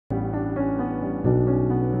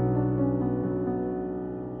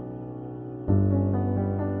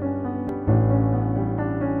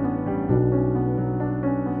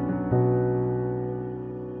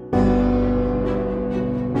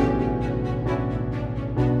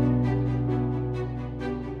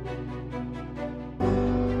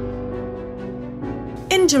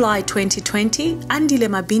July 2020, Andile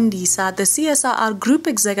Mabindisa, the CSIR Group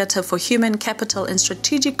Executive for Human Capital and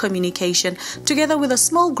Strategic Communication, together with a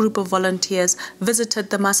small group of volunteers, visited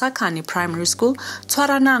the Masakane Primary School,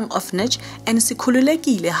 Tshwaranang Orphanage, and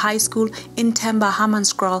Sikhululekile High School in Themba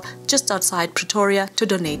Hammanskraal, just outside Pretoria, to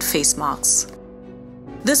donate face masks.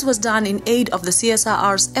 This was done in aid of the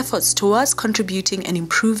CSIR's efforts towards contributing and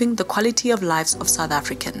improving the quality of lives of South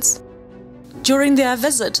Africans. During their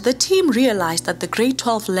visit, the team realized that the grade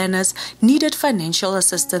 12 learners needed financial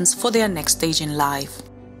assistance for their next stage in life.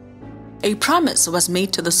 A promise was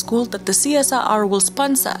made to the school that the CSIR will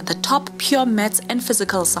sponsor the top pure maths and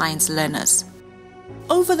physical science learners.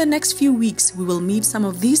 Over the next few weeks, we will meet some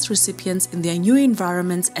of these recipients in their new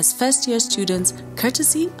environments as first-year students,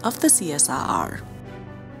 courtesy of the CSIR.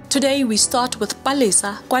 Today, we start with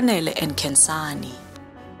Palesa, Kwanele and Khensani.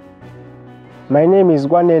 My name is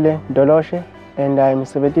Kwanele Doloshe and I am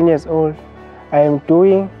 17 years old. I am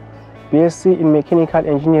doing BSc in Mechanical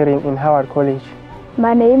Engineering in Howard College.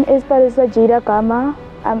 My name is Palesa Jida Gama.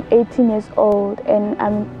 I'm 18 years old and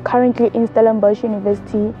I'm currently in Stellenbosch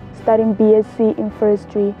University studying BSc in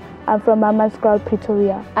Forestry. I'm from Hammanskraal,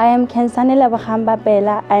 Pretoria. I am Khensani Labahamba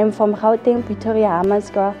Bela. I am from Gauteng, Pretoria,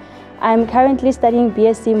 Hammanskraal. I am currently studying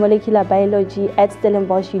BSc Molecular Biology at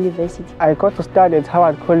Stellenbosch University. I got to study at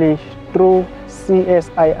Howard College through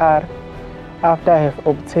CSIR after I have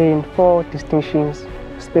obtained 4 distinctions,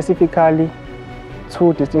 specifically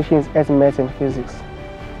 2 distinctions as maths and physics.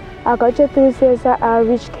 I got it through CSIR,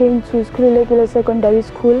 which came to Sikhululekile Secondary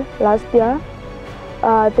School last year.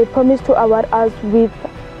 They promised to award us with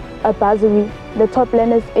a bursary, the top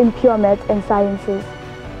learners in pure maths and sciences.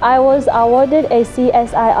 I was awarded a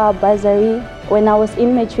CSIR bursary when I was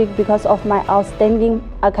in matric because of my outstanding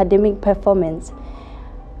academic performance.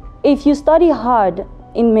 If you study hard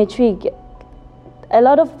in matric, a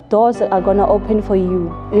lot of doors are going to open for you.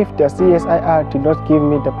 If the CSIR did not give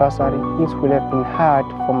me the bursary, it would have been hard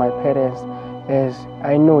for my parents, as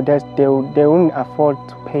I know that they wouldn't afford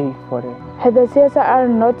to pay for it. Had the CSIR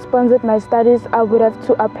not sponsored my studies, I would have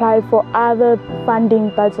to apply for other funding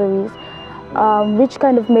bursaries, which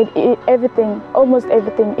kind of made almost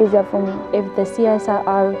everything easier for me. If the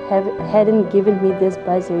CSIR hadn't given me this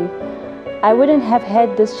bursary, I wouldn't have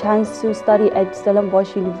had this chance to study at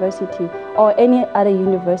Stellenbosch University or any other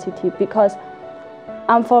university because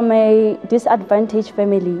I'm from a disadvantaged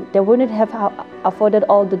family. They wouldn't have afforded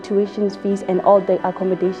all the tuition fees and all the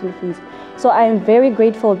accommodation fees. So I am very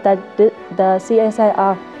grateful that the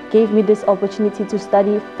CSIR gave me this opportunity to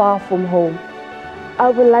study far from home. I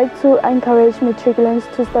would like to encourage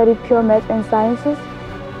matriculants to study pure maths and sciences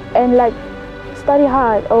and study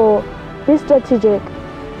hard or be strategic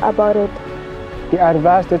about it. The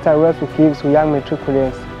advice that I want to give to young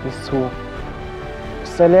matriculants is to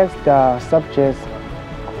select the subjects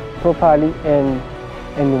properly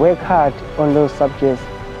and work hard on those subjects.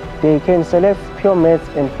 They can select pure maths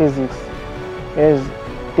and physics as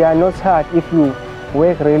they are not hard if you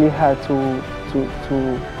work really hard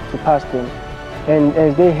to pass them. And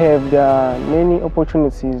as they have many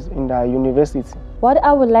opportunities in the university. What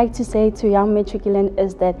I would like to say to young matriculants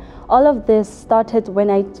is that all of this started when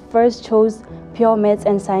I first chose pure maths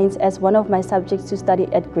and science as one of my subjects to study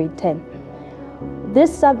at grade 10.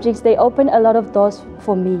 These subjects, they open a lot of doors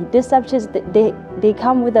for me. These subjects, they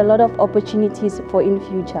come with a lot of opportunities for in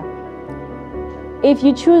future. If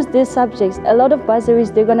you choose these subjects, a lot of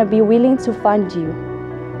bursaries, they're going to be willing to fund you.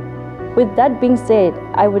 With that being said,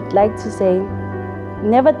 I would like to say,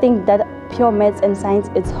 never think that pure maths and science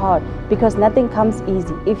is hard because nothing comes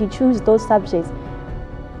easy. If you choose those subjects,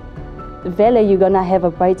 you're gonna have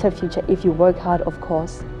a brighter future if you work hard, of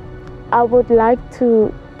course. I would like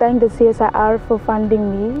to thank the CSIR for funding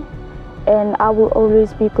me, and I will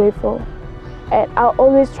always be grateful. And I'll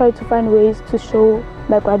always try to find ways to show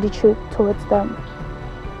my gratitude towards them.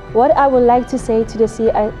 What I would like to say to the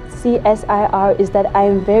CSIR is that I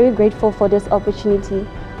am very grateful for this opportunity.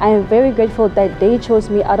 I am very grateful that they chose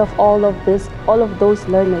me out of all of those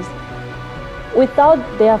learners. Without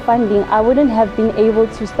their funding, I wouldn't have been able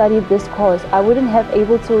to study this course. I wouldn't have been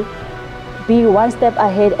able to be one step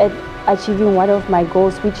ahead at achieving one of my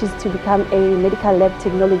goals, which is to become a medical lab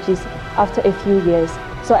technologist after a few years.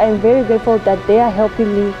 So I am very grateful that they are helping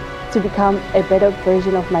me to become a better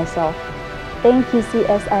version of myself. Thank you,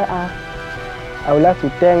 CSIR. I would like to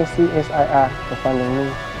thank CSIR for funding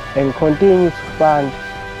me and continue to fund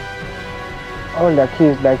all the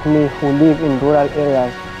kids like me who live in rural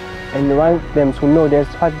areas and want them to know that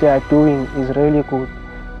what they are doing is really good.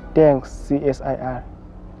 Thanks, CSIR.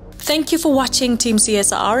 Thank you for watching Team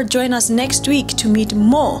CSIR. Join us next week to meet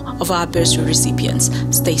more of our bursary recipients.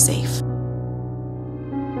 Stay safe.